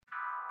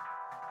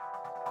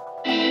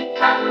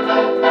Hey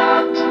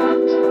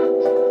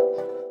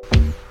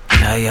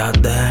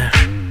out there,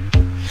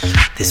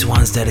 this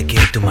one's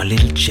dedicated to my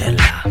little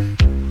Cella.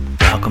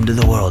 Welcome to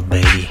the world,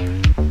 baby.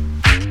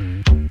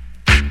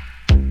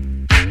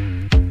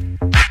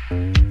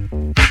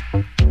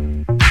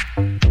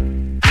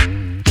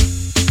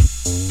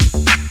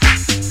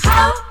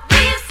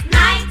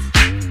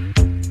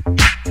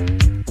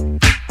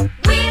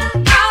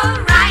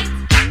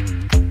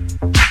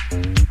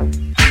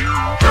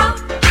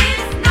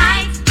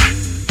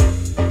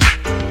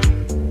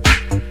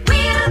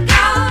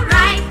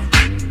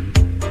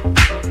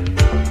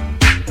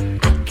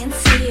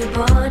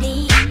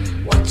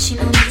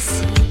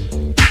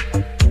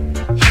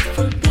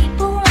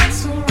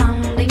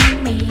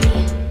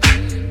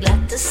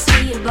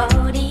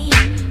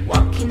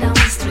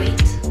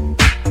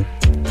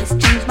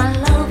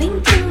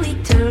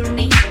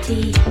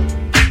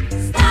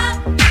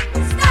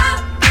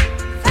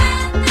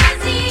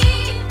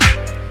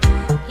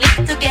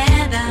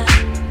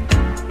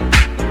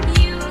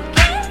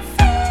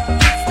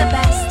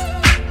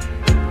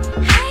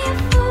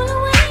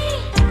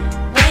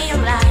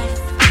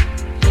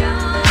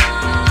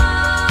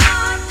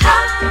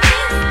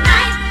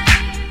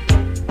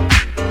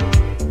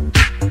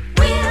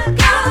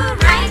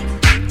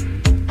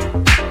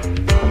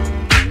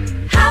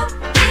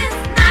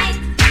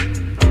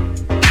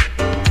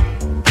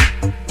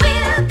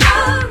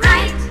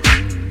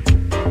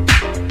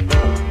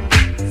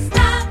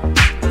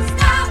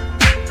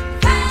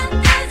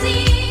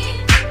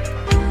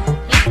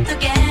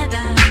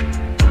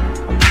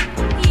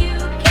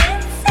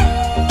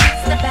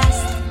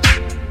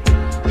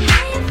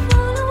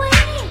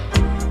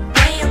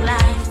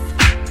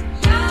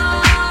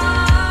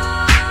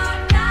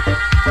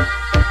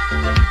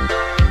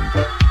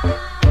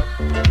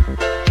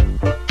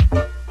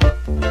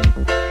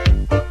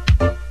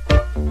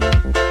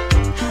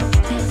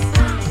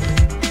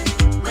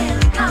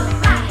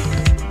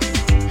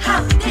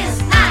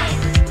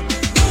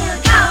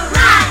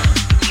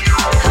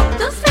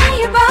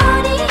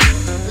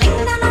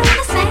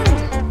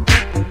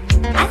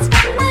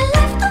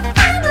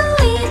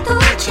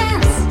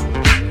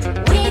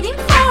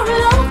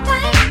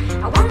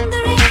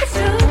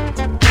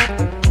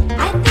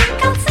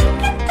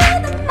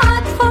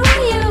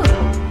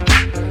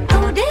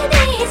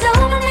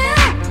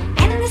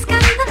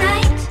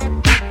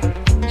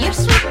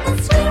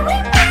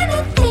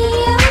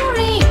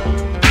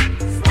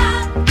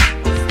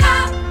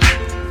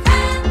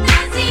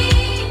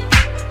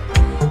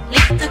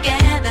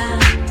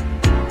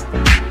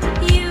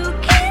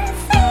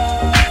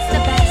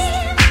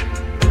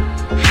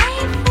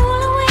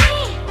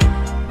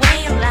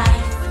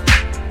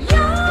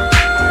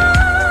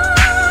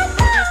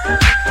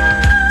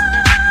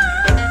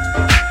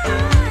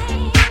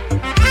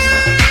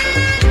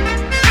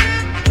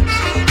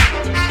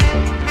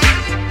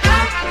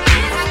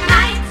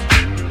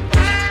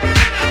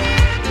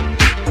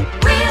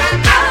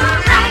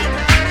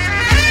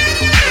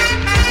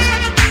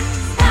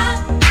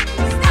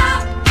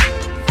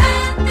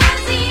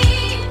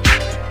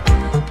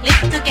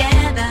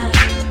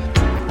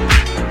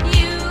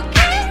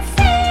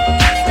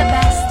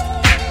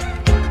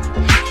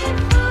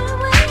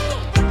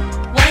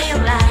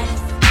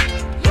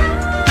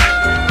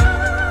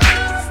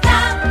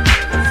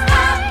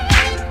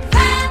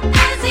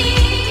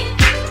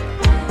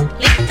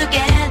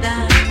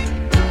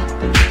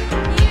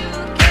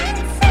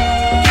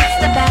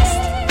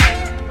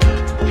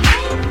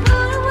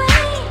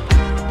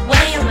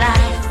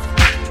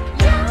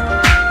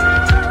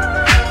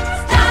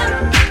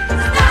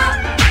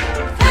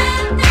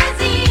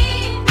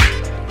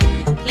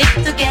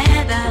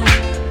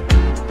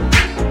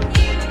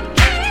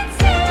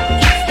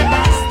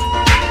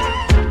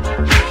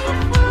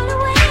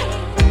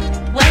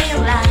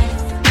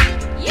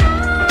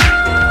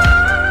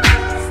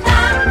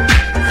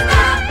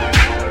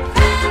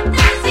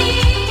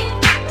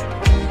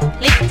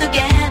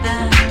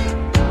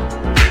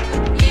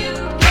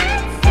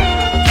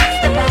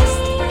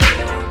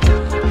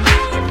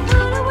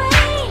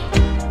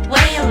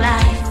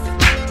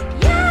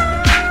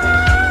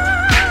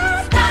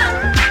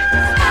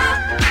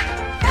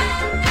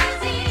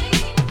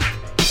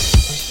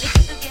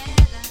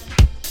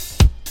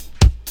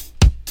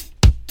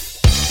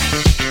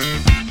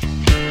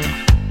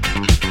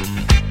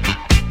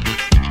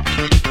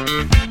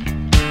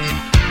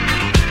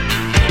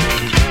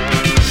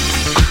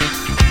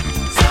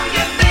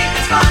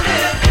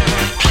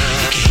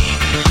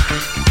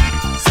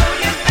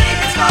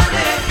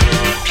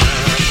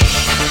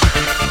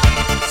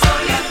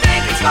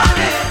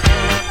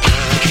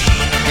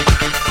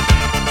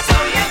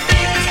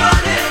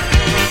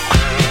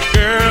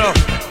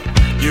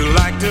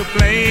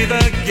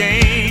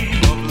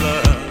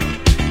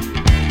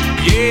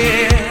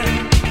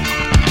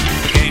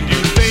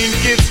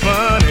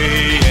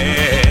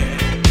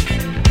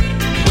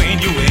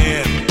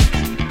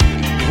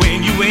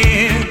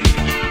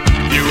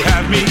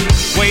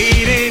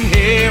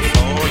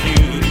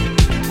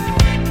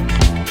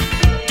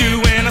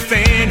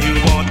 anything you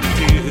want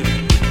to do.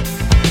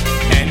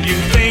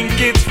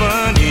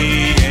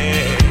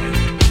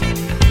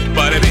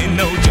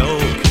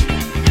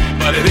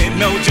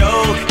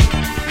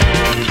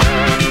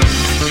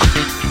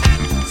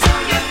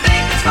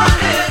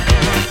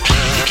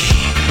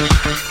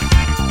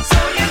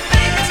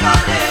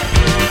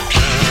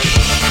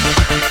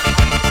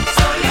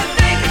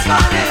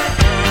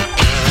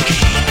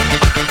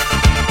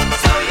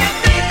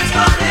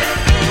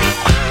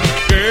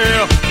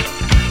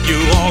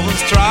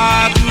 always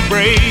try to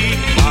break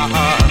my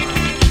heart.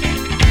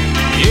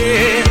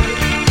 Yeah,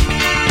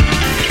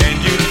 and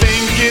you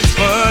think it's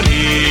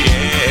funny,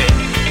 yeah.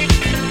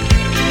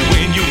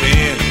 When you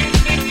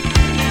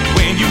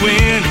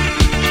win,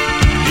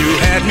 you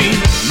had me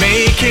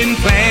making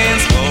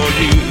plans for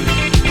you,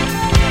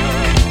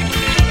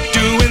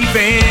 doing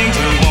things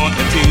you want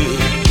to do,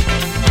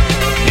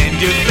 and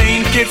you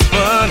think it's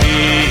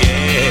funny,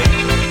 yeah.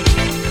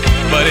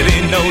 But it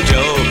ain't no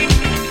joke.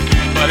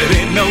 But it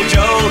ain't no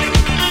joke.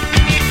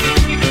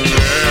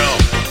 Girl,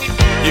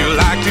 you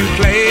like to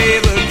play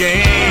the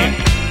game.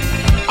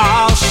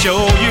 I'll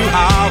show you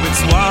how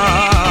it's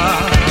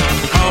won.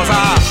 'Cause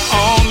I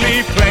only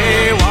play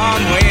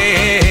one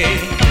way,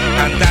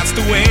 and that's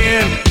to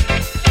win.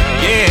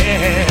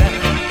 Yeah,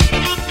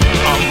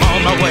 I'm on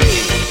my way.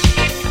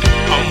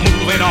 I'm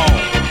moving on.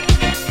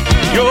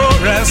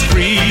 You're as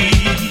free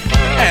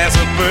as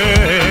a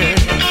bird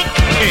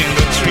in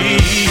the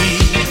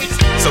trees.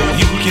 So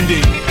you can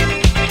do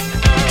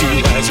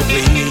as you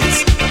please.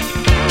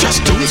 Just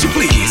do as you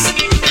please.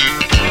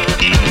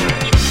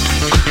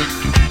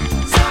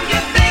 So you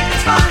think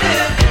it's funny?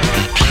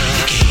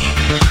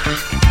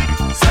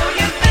 So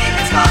you think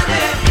it's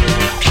funny?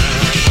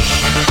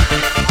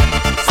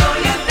 So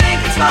you think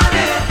it's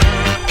funny?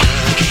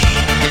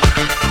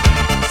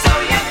 So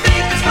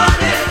you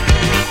think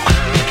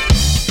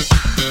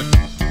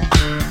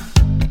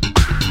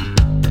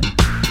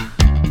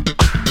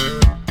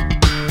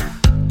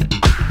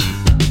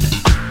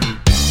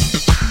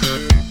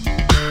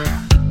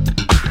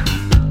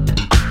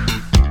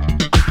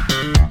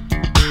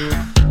it's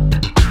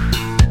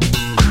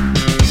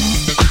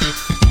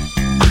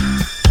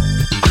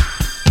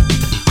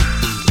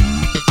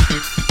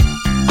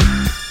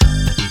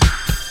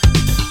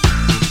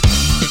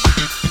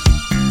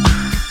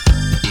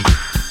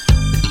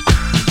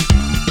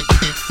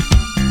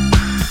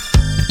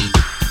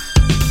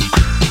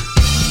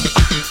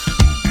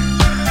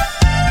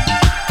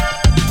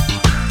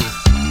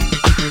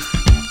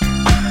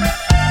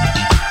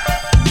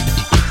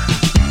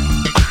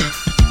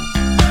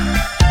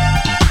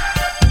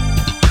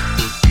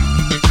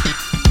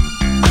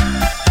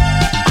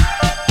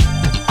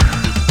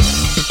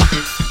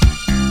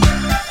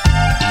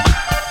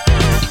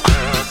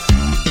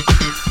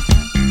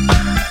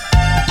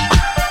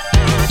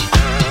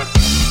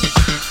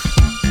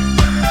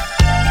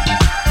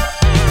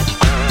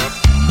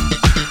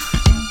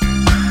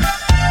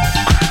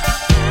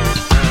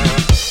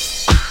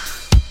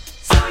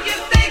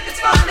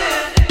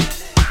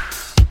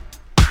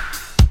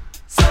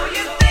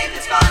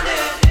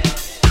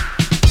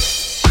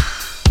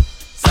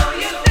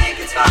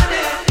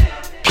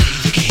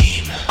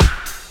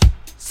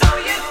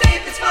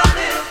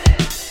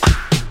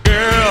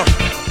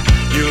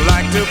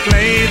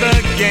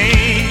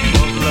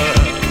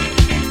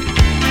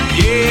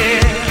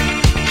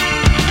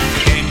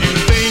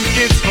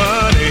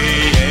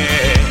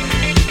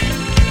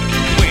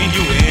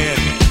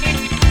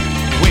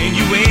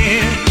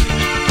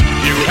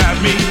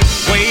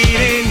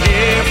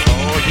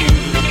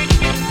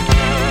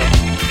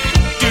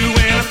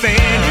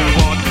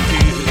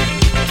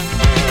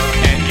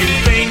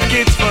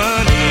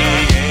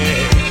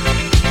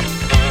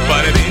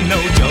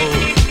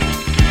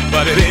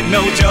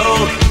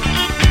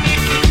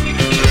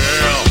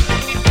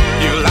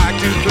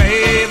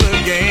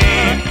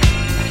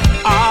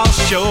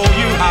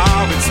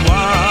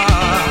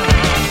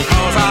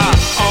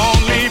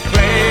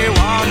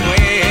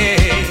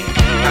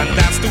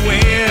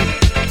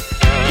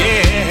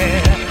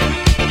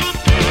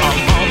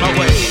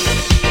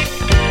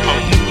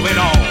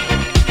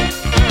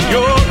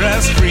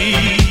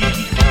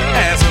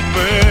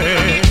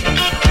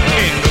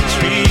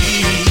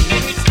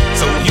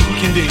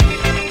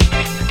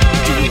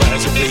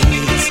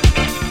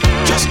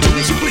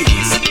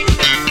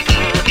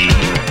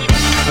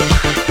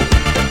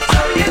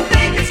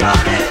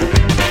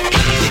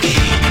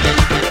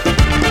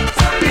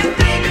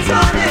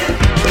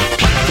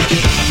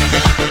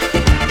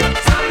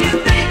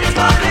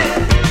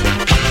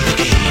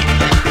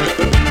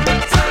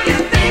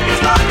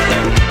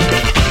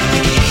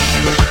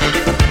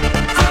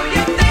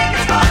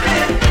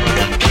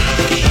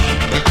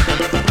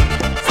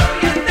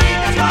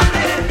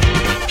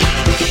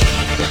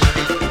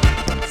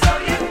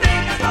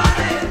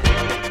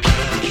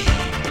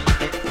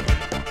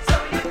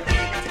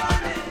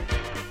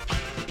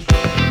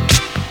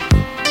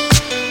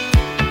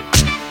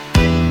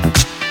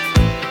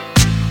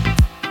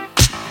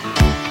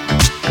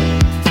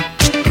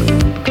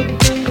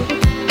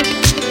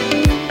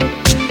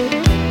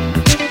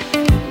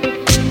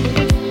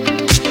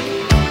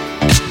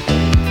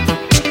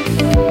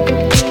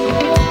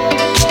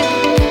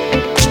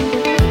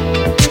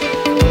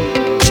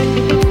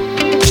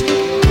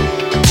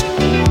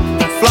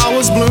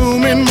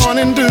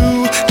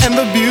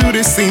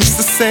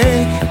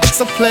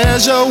a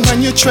pleasure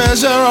when you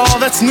treasure all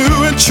that's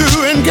new and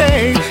true and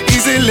gay.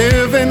 Easy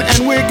living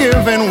and we're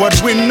giving what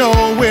we know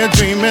we're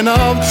dreaming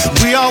of.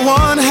 We are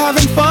one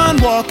having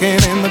fun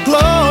walking in the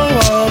glow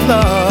of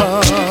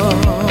love.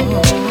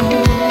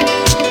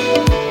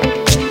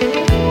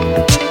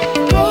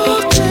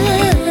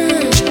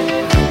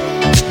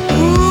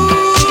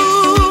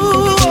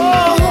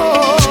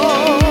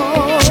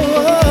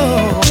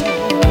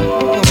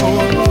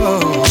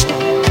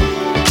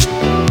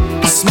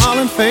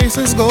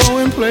 faces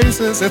going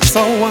places. It's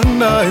so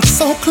wonder, it's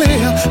so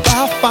clear.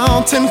 By a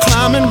fountain,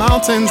 climbing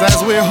mountains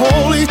as we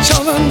hold each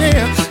other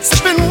near.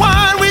 Sipping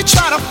wine, we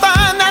try to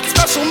find that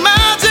special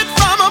magic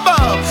from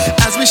above.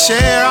 As we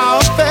share our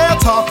affair,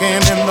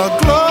 talking in the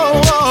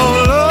glow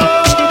of love.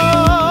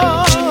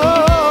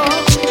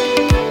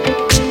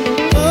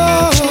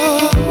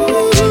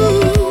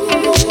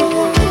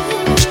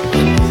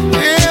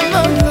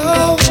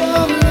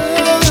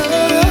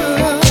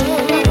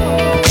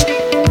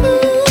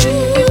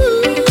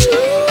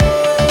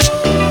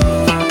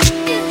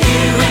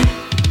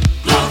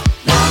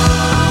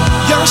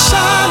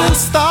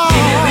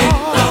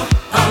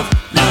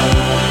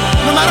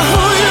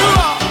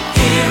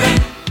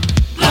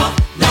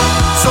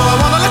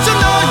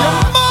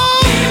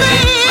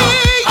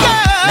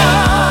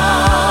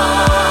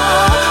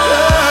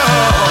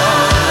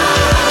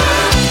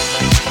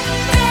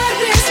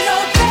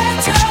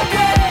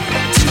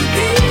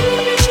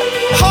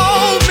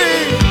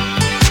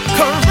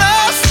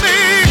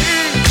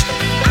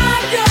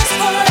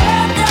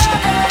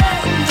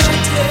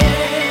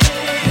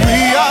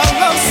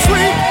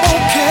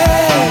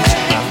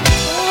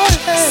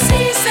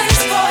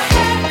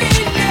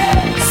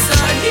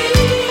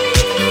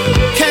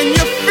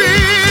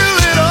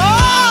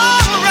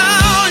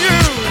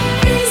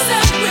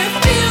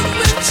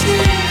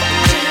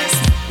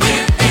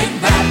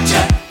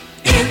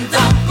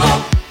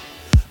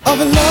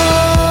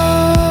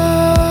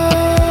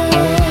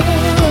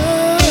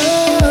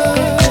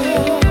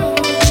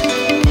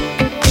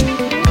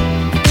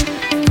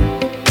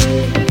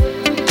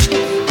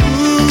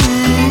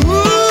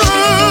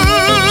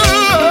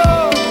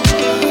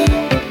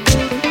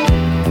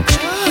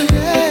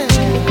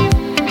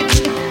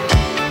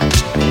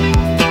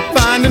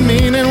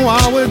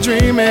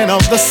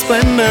 The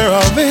splendor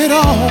of it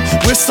all.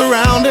 We're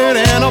surrounded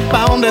and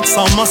abounded.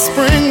 Summer,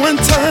 spring,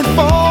 winter, and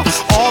fall.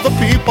 All the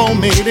people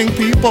meeting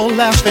people,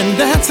 laughing,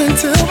 dancing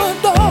till the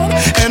dawn.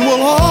 And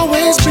we'll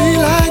always be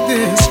like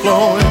this,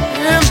 flowing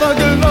in the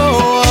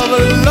glow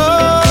of love.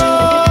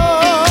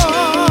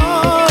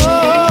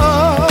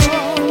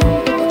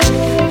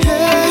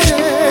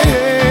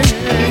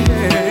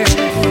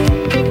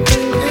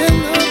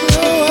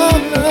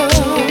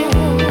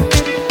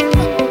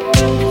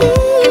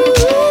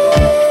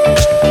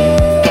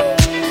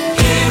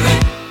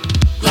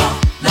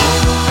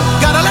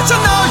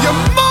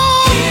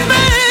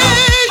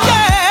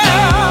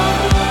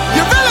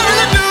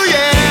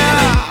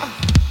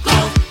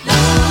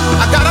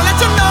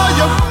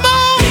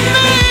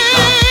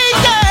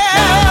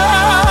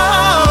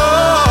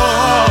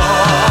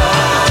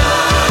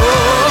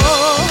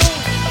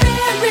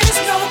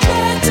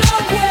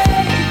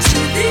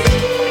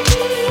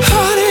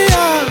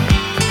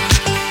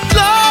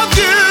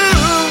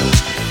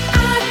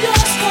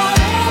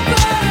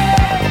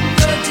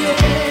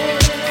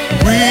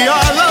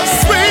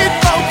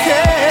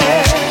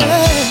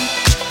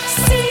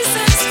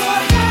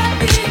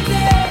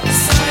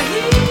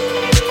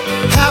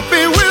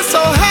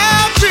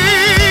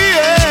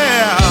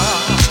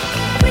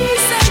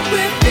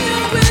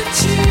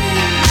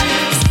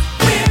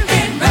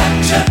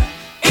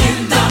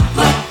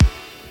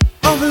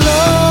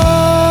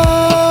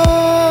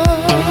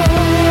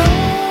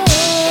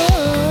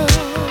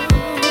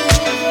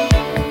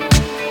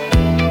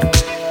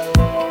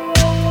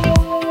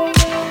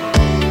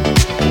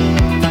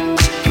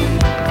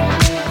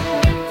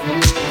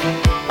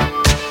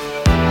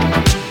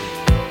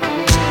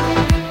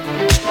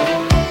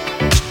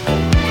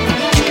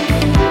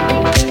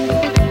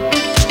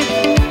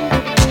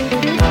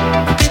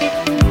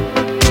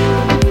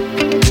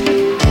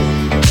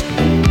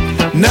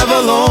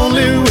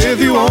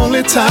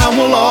 Time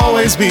will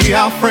always be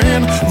our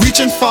friend.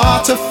 Reaching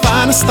far to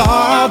find a star.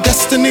 Our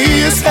destiny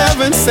is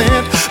heaven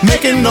sent.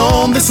 Making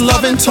known this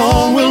loving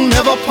tone will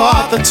never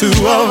part the two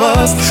of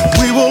us.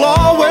 We will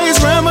always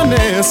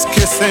reminisce,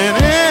 kissing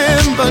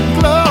in the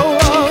glow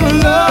of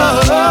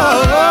love.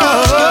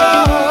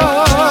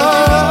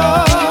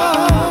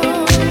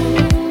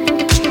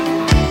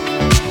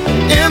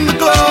 In the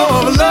glow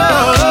of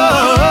love.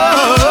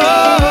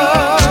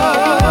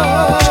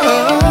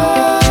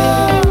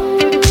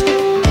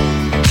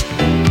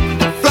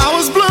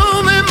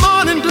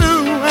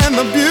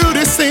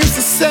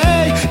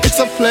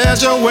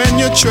 Pleasure when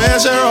you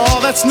treasure all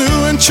that's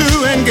new and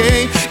true and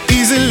gay.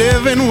 Easy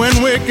living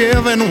when we're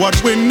giving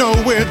what we know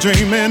we're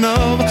dreaming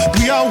of.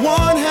 We are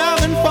one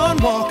having fun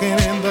walking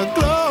in the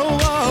glow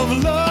of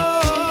love.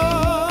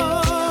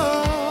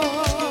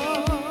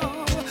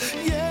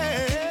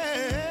 Yeah.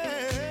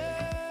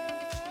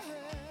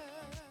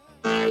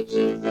 Are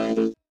you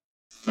ready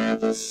for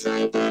the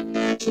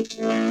cybernetic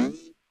run?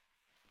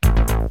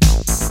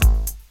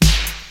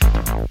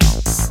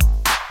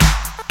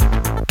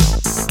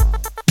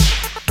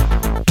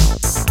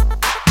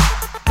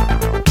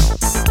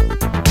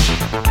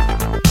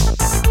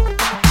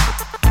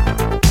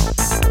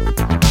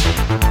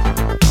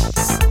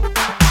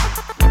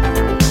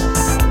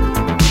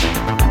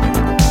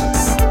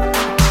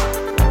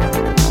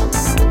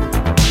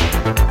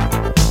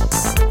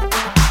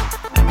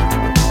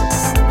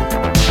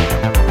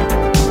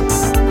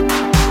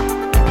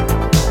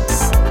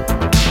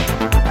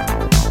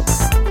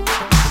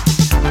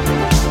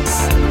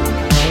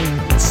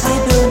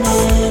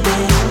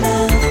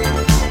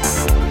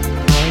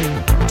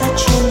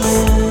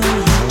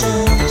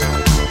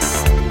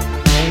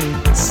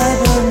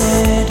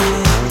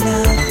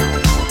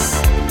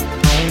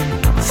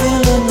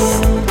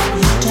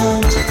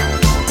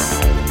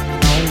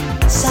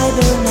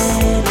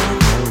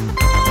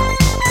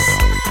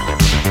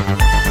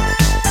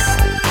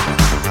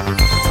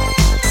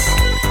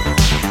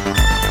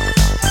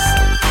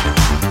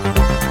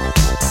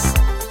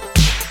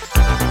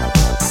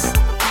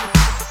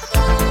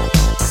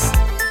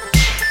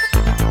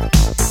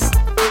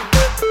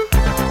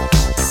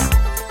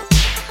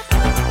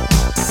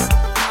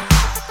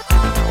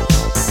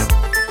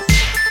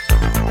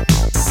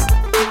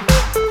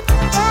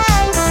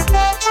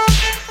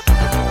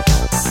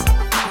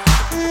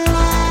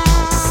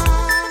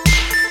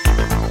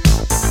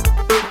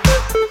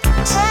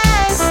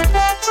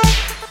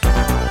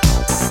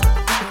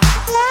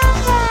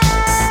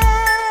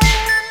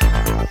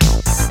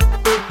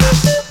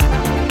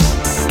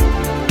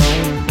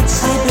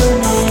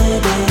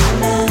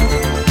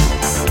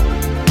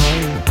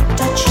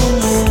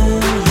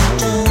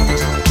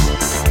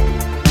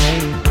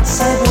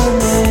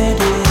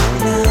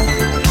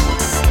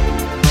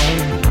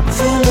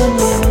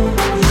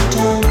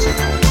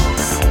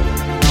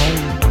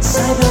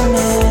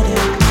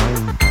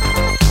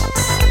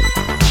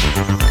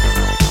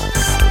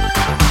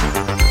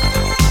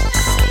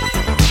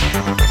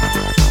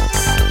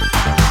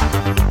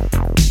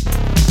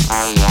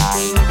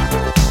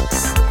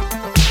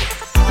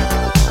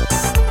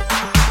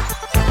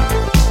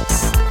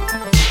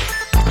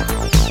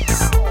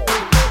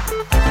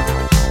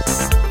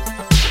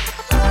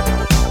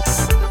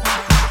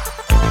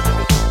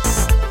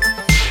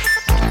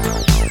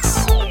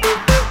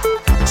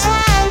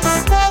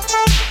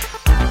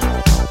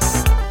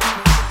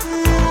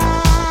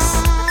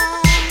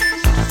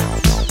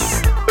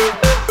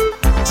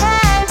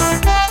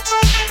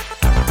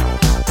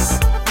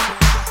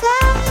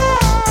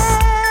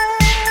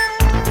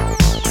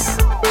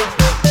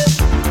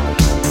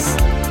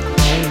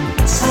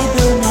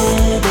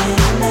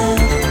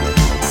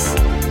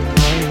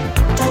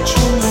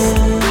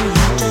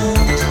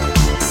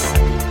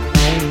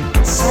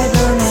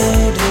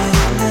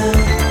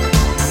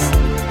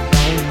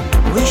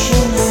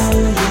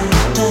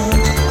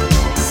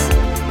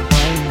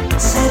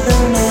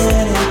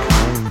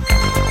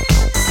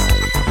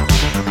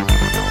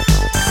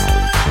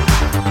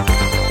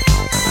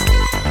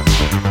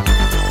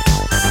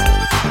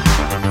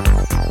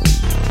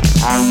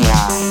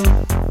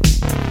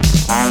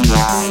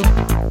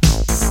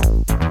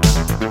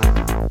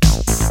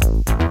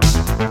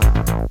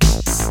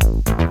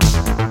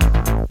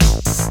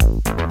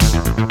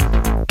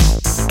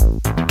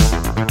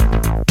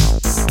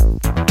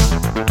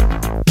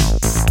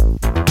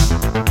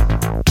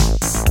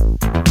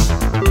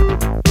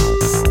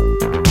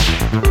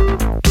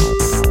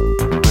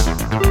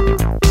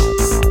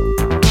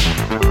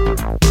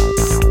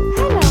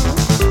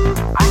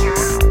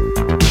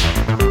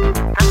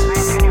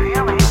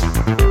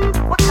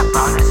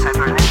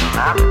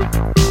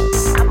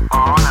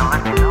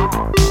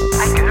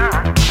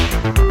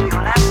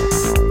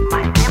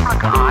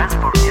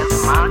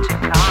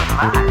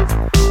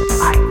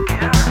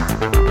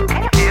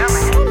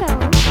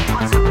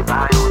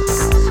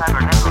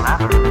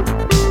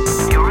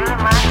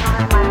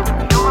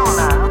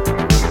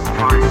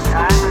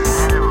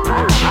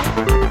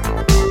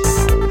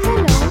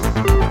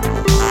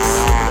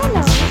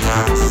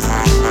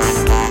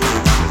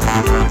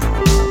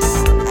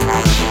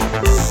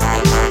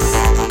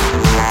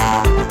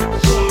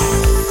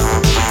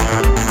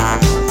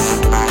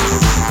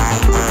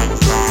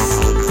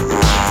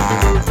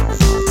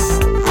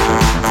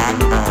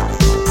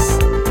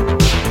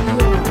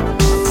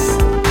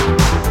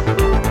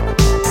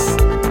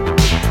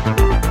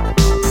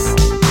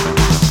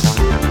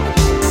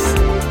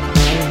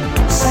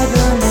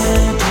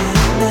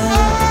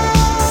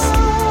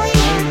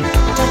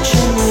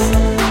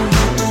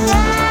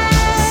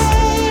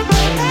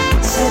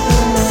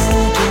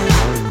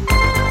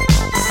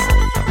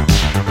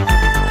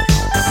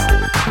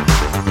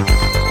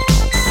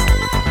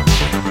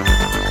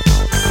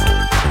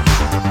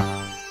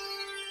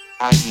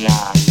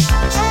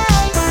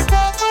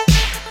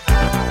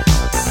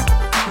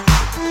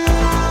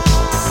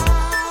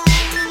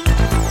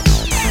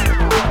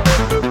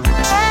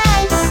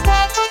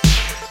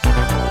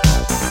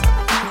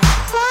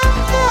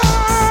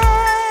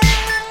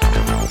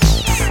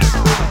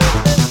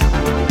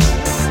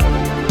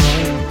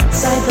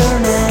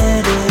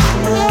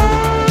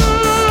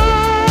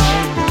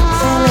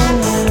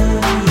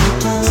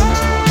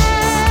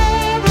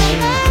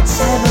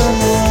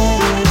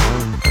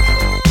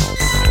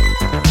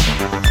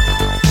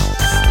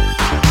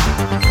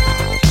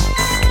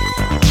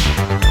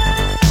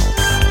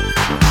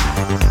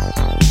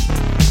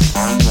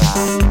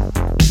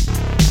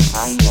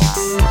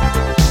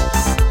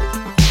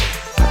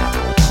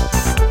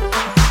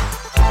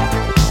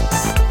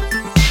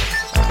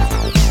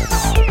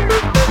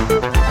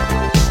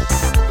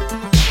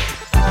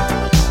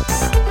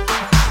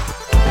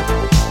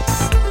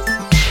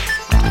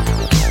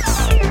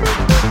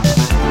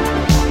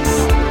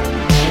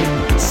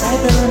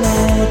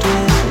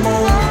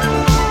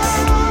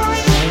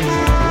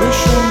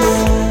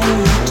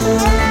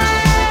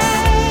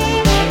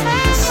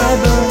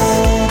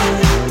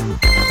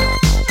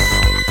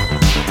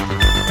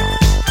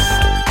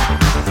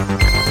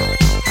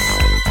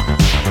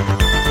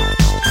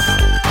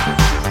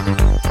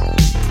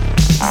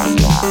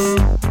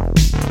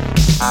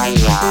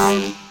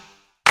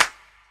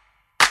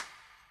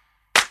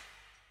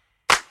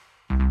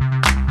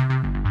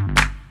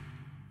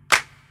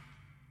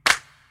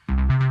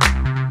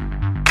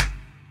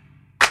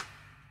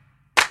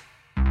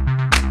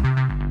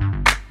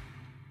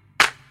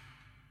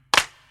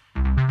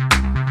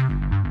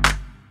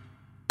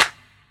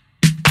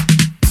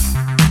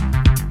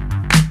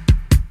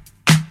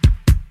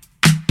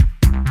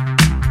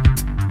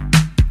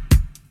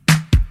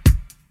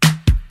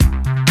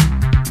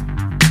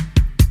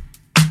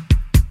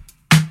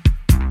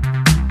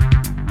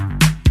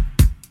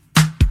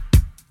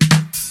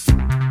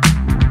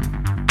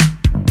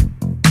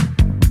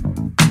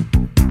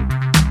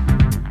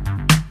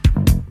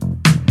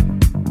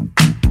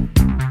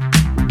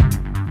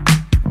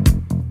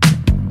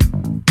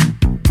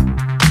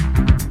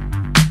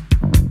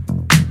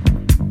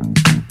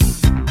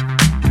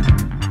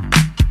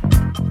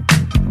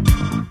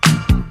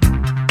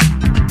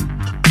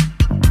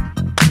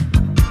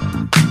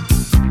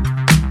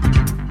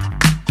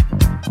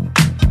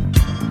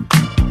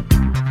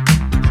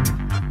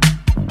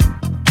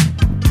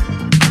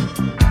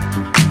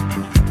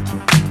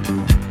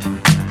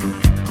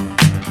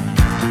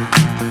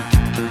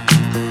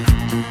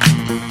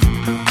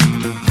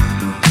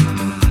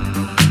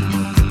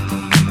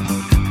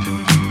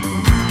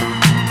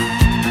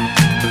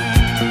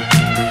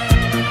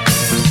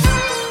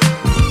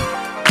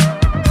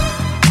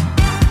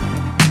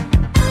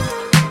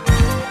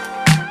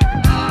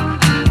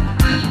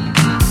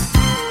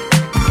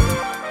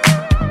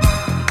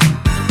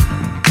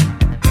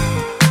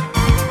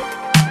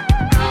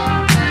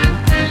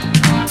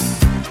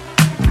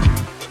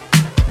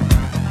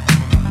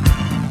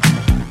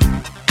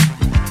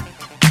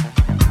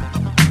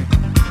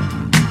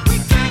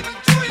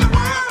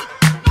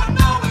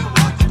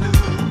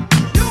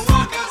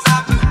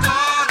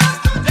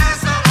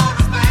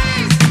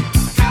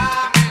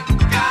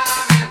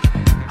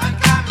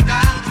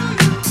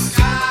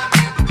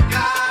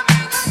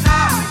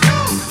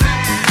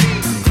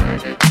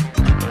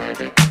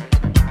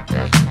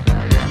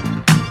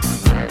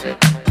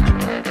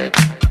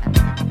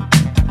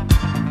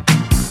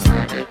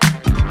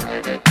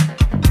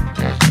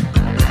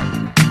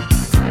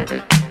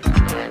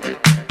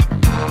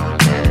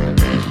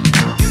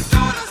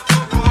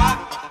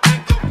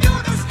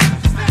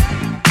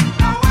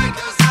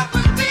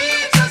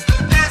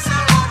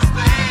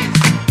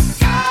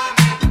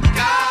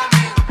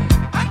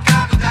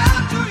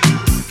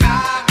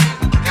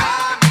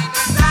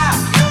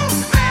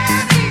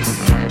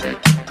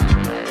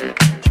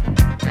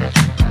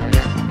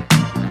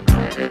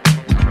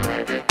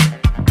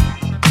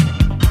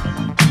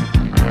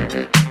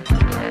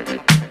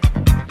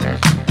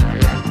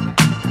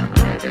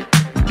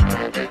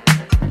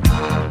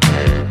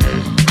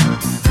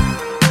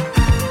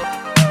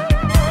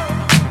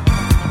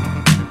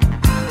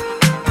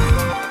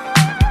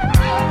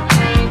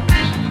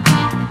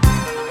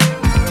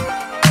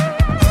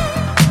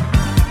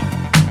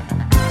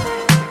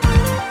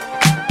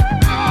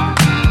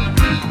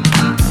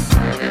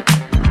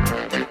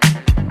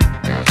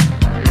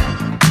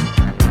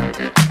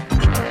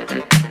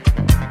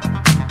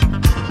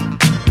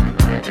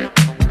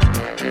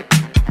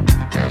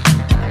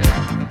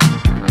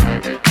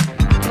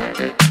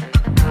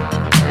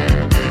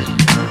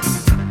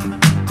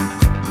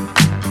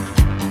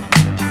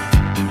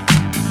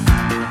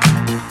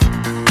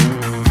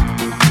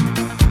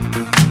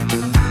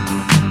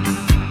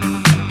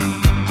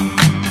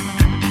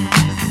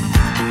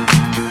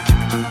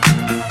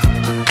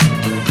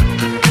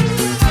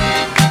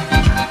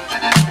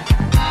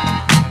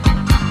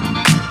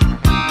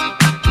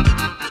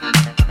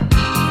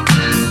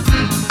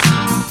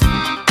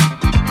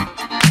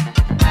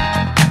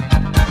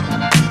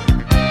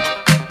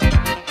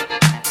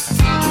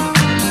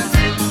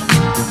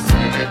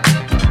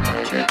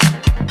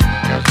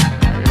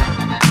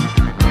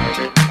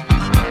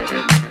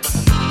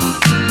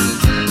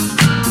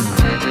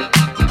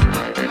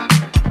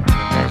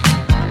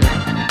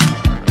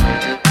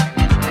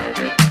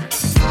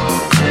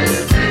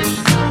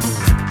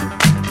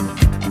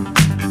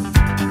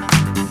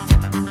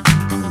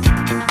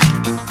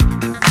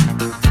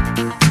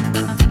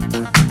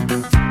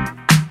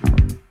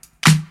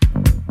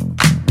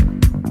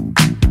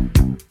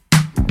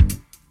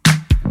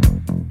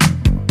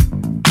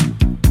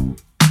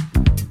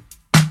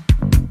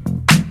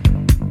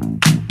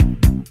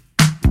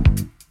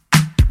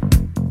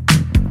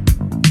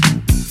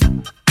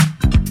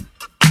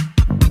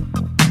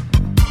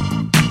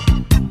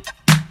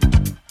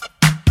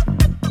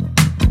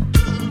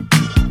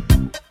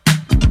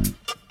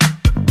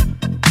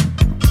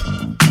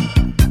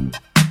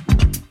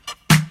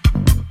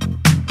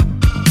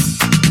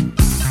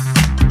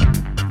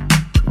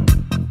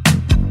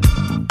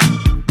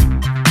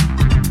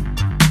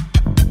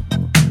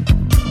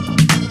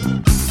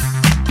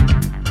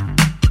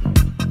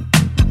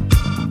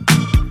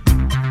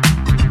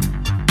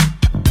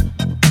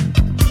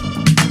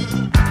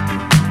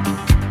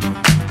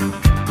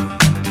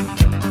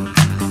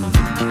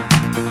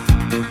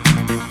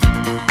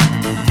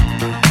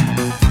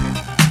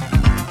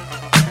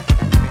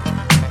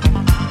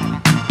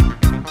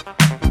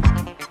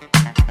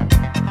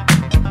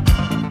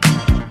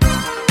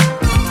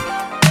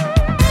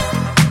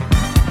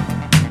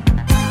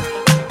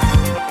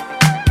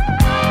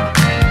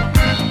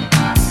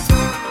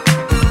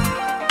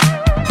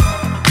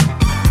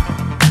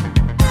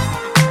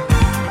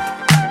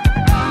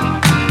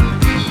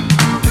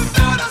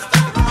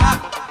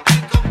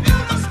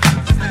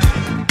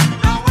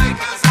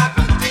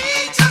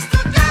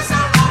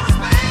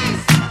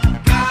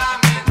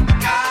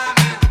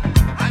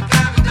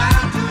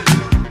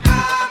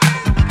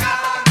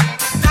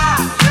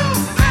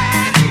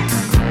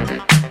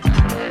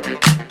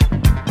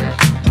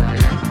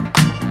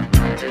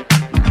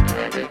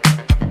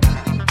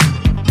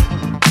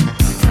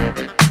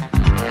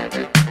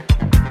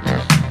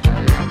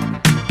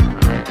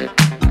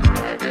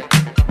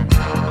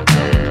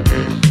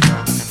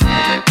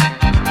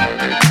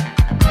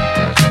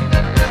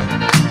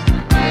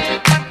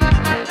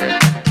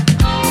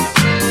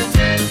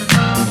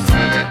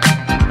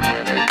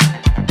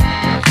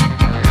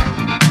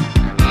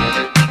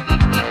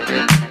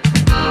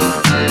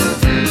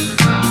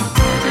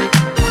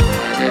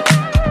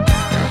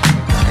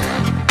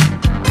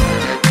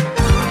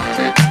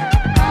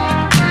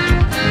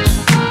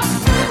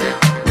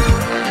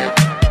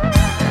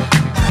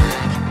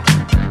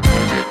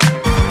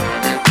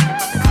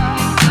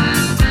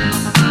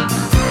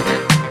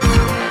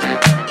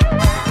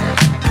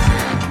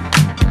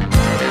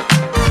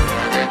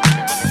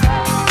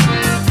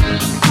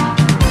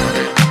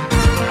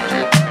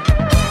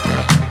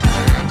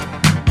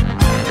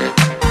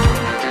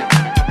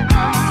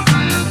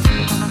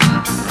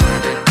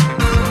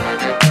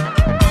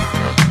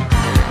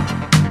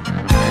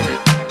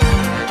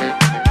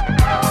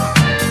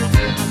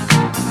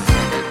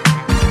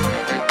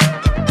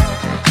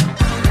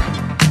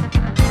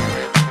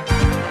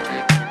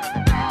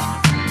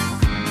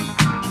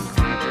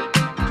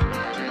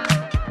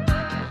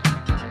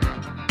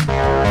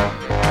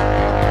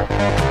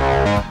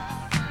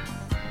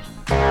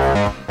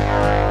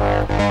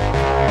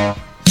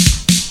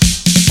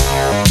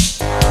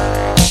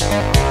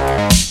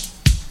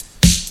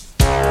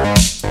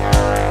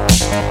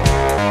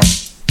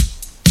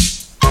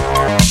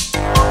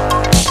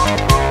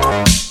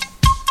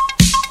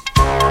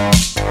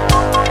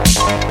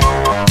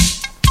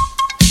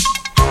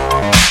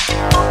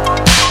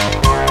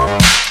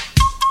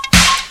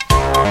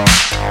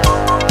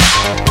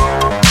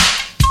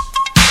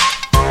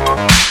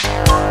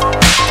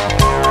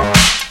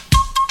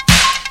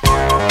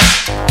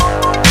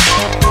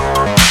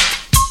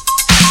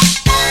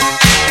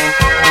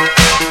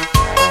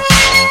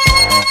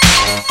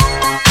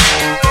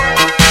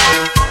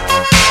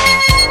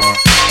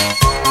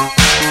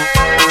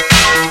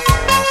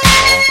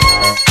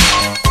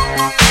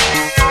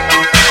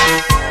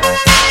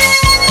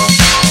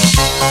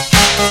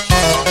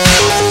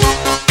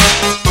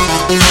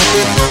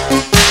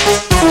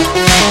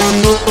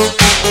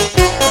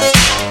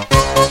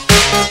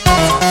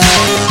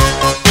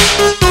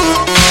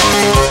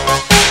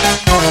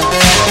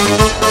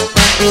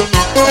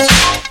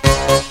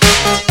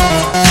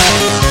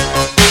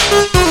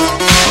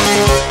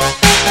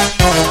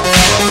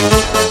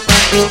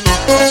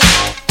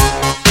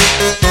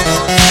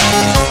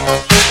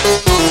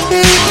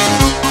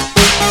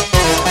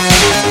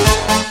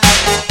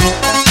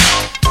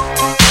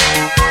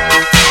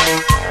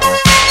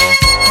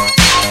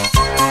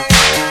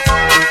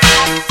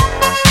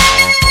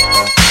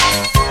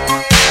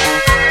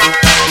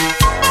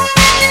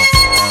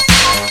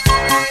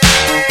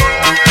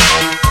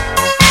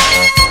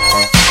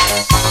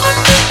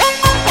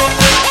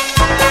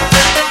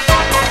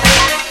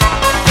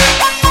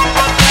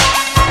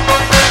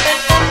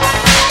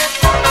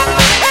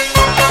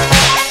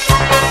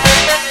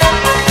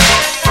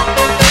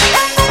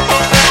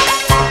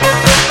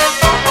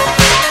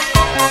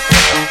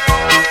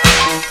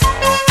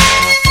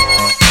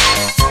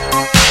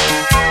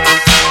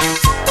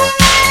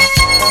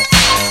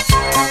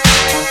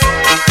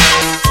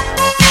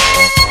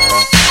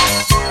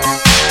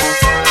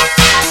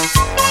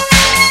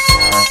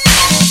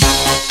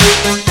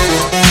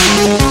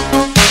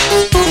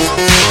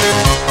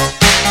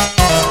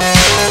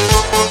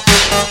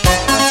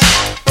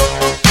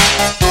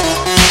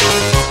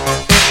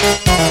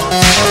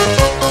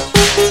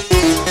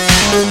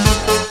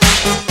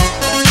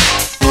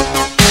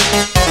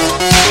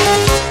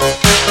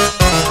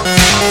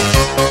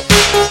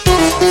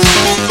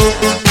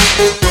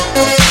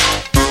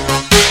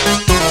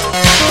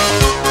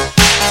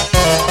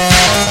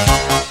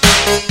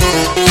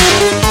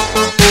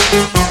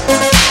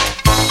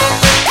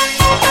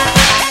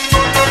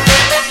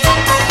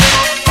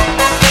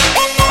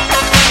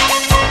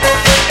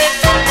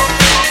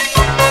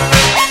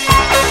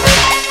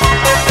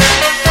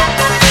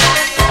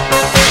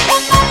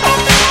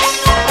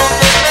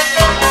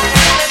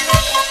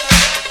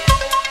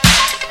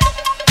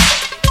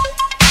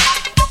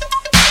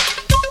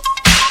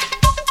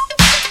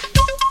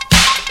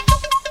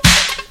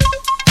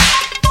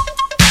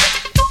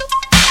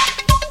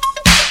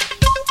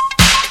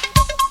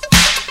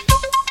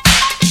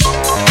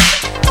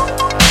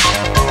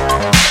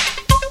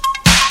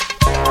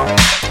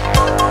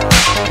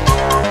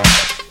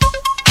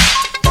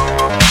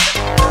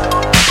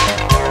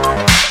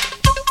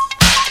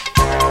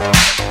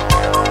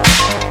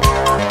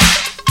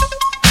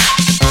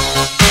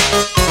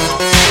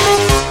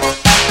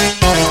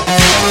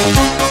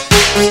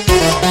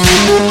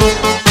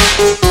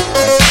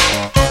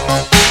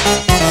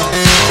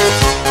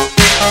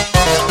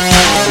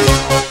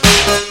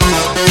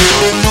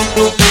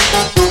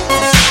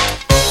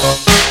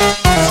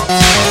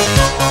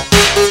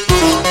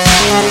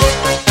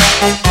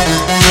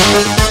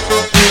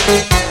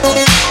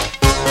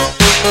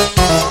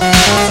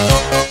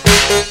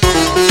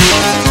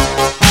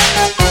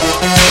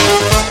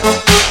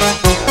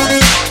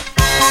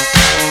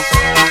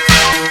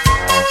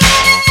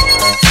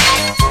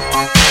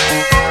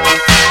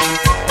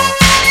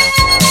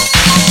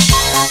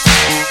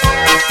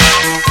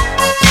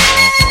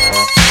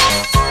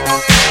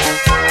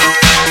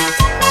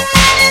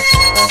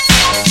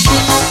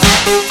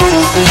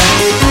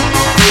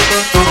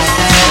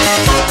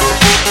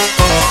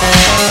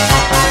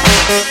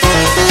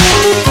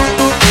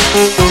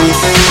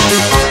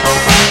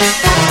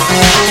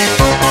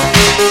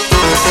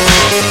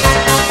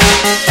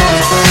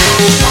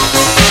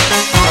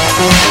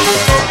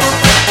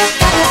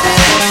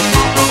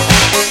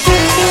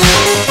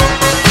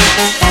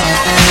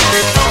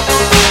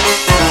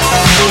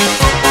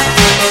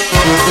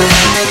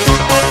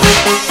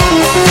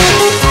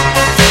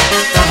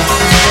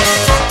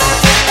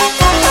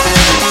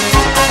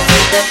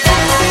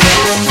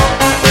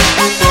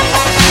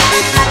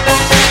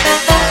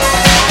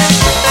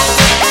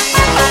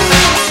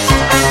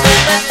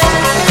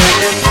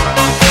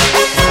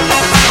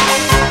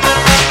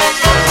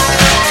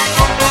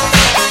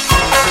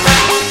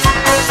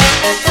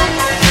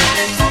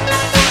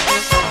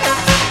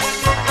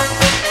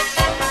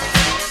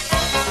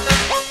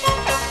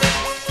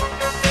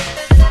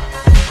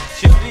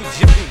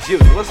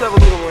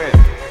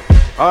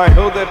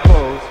 hold that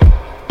pose.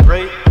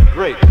 Great,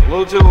 great. A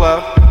little to the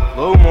left, a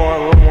little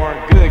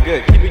more. Good,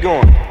 good. Keep it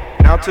going.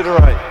 Now to the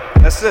right.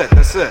 That's it,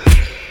 that's it.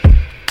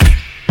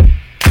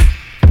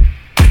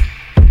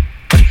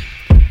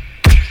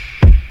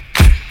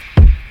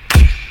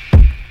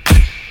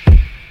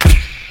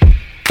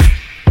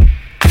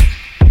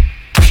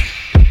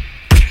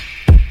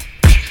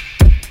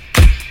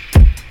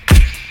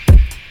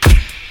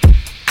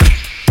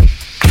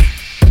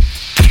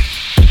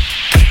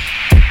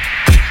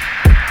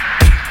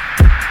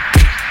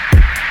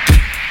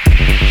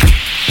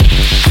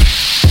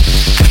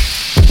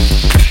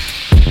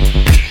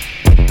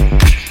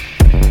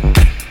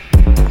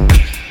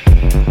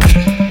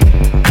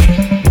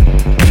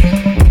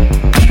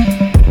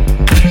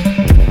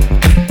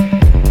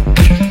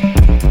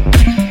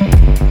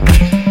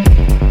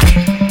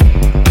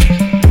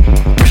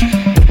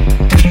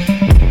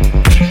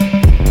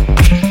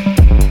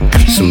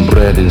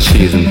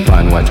 Cheese and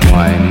fine white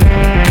wine.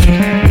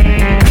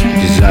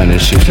 Designer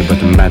shoes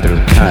but a matter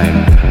of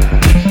time.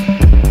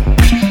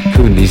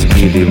 Could this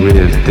be the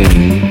real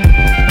thing?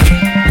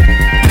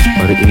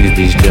 Or is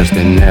this just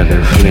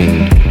another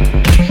fling?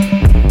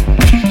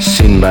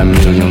 Seen by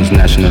millions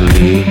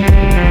nationally.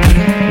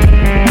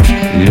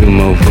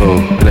 Lumo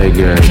folk,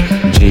 playgirl,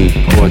 G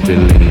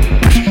quarterly.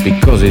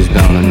 Because he's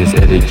down on his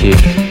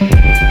etiquette.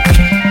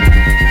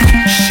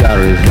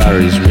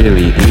 Charivaris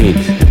really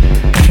it.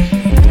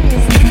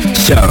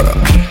 Chara,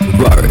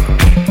 Vari,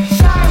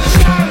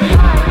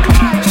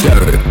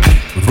 Chara,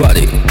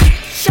 Vari,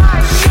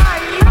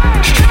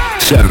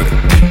 Chara,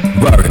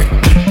 Vari,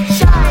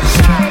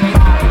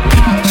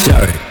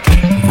 Chara,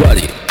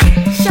 Vari.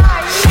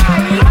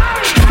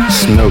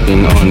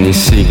 Smoking on his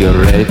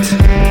cigarette,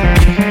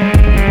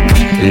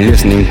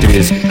 listening to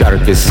his car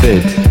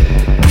cassette,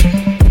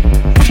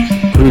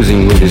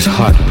 cruising with his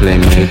hot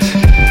playmate,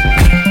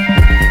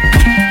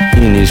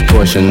 in his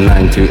Porsche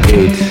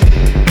 928.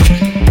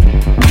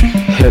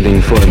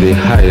 Heading for the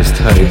highest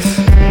heights,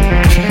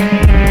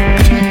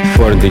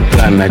 for the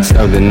climax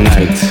of the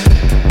night.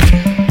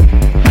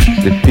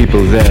 The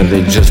people there,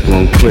 they just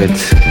won't quit,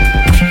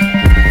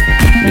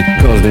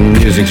 because the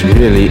music's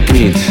really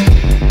it.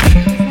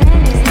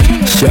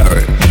 Share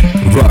it,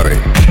 Vari.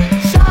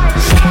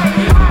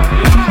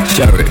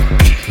 Share it,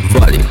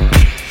 Vari.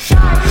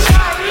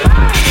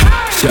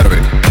 Share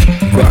it,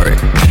 Vari.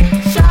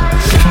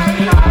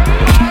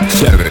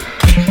 Share it,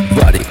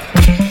 Vari.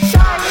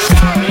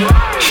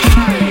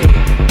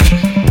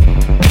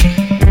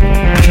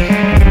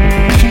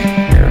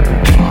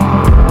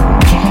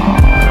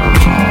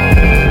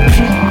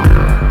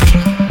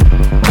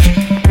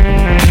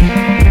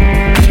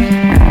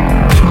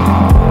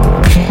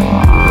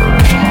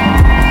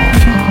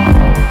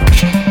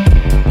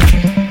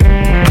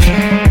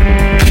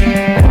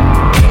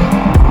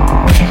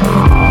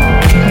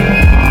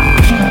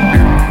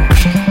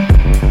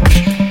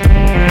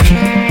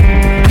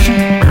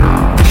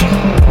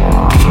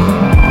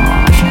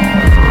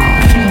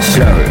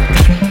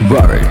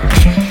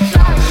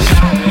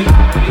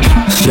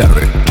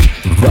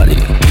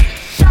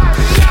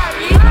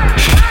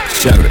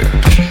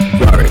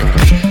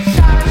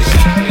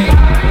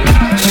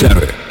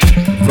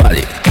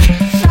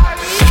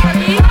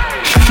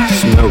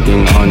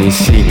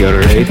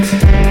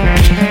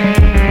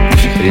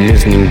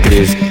 Listening to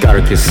his car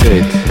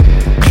cassette,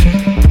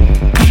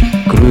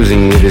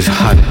 cruising with his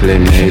hot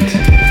playmate,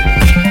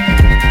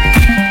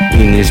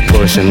 in his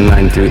Porsche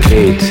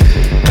 928,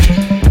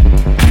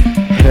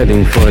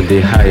 heading for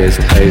the highest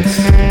heights,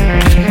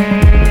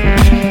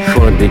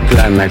 for the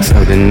climax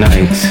of the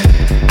night.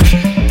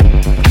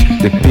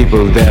 The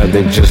people there,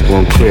 they just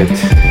won't quit,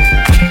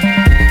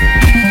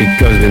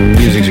 because the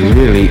music's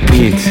really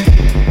it.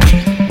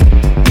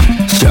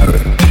 Shout it.